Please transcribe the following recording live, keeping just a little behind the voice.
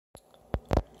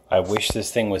I wish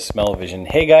this thing was smell-o-vision.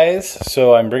 Hey guys,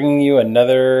 so I'm bringing you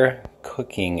another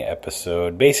cooking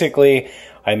episode. Basically,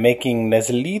 I'm making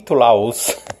Nestlé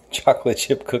chocolate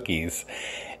chip cookies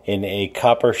in a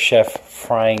Copper Chef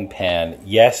frying pan.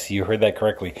 Yes, you heard that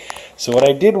correctly. So what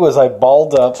I did was I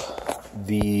balled up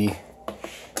the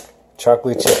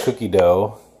chocolate chip cookie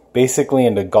dough basically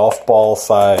into golf ball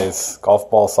size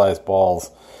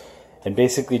balls, and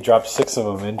basically dropped 6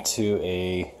 of them into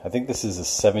a, I think this is a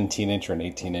 17-inch or an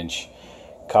 18-inch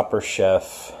Copper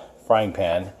Chef frying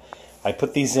pan. I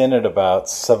put these in at about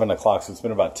 7 o'clock, so it's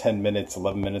been about 10 minutes,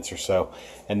 11 minutes or so,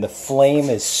 and the flame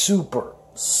is super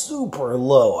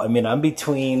low. I mean, I'm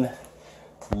between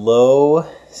low,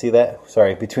 see that?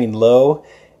 Sorry, between low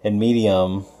and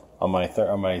medium on my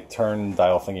turn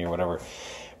dial thingy or whatever.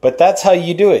 But that's how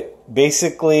you do it.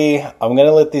 Basically, I'm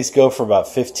gonna let these go for about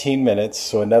 15 minutes,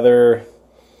 so another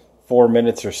 4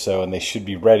 minutes or so, and they should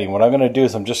be ready. What I'm gonna do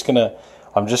is I'm just gonna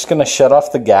shut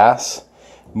off the gas,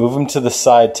 move them to the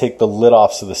side, take the lid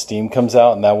off so the steam comes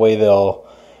out, and that way they'll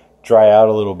dry out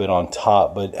a little bit on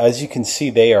top. But as you can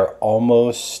see, they are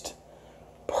almost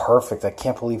perfect. I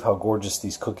can't believe how gorgeous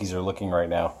these cookies are looking right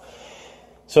now.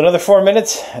 So another 4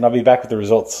 minutes, and I'll be back with the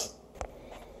results.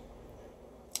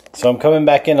 So I'm coming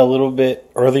back in a little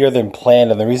bit earlier than planned,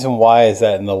 and the reason why is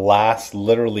that in the last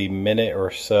literally minute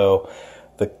or so,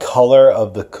 the color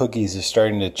of the cookies is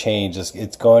starting to change.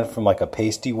 It's going from like a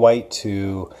pasty white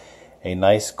to a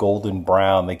nice golden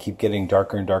brown. They keep getting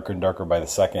darker and darker and darker by the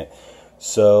second.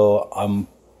 So I'm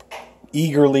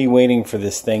eagerly waiting for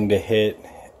this thing to hit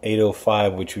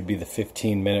 8:05, which would be the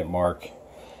 15-minute mark,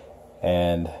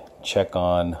 and check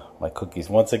on my cookies.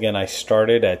 Once again, I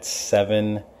started at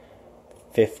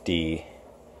 7:50,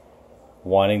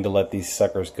 wanting to let these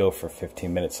suckers go for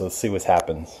 15 minutes. So let's see what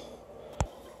happens.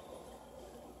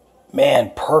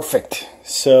 Man, perfect.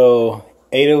 So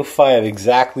 8:05,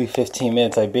 exactly 15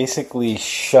 minutes. I basically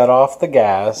shut off the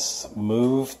gas,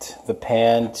 moved the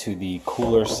pan to the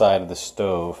cooler side of the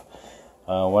stove.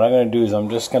 What I'm going to do is I'm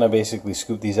just going to basically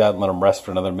scoop these out and let them rest for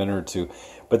another minute or two.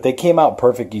 But they came out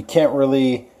perfect. You can't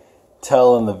really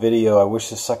tell in the video. I wish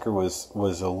the sucker was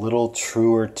a little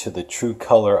truer to the true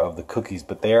color of the cookies,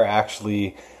 but they are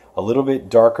actually a little bit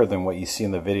darker than what you see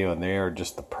in the video, and they are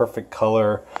just the perfect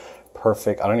color.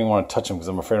 Perfect. I don't even want to touch them because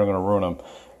I'm afraid I'm going to ruin them.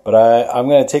 But I'm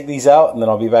going to take these out, and then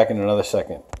I'll be back in another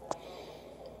second.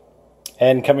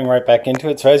 And coming right back into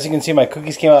it. So as you can see, my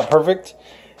cookies came out perfect.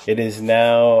 It is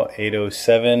now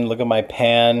 8:07. Look at my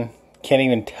pan. Can't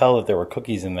even tell that there were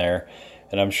cookies in there.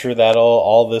 And I'm sure that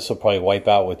all this will probably wipe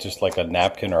out with just like a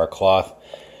napkin or a cloth.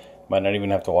 Might not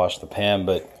even have to wash the pan,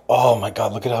 but oh my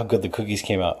God, look at how good the cookies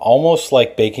came out. Almost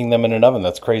like baking them in an oven.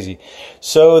 That's crazy.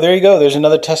 So there you go. There's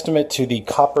another testament to the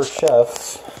Copper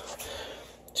Chef,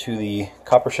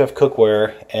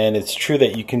 cookware. And it's true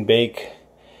that you can bake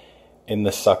in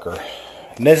the sucker.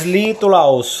 Nestlé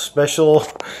special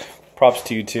props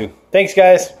to you too. Thanks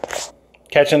guys.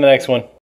 Catch you on the next one.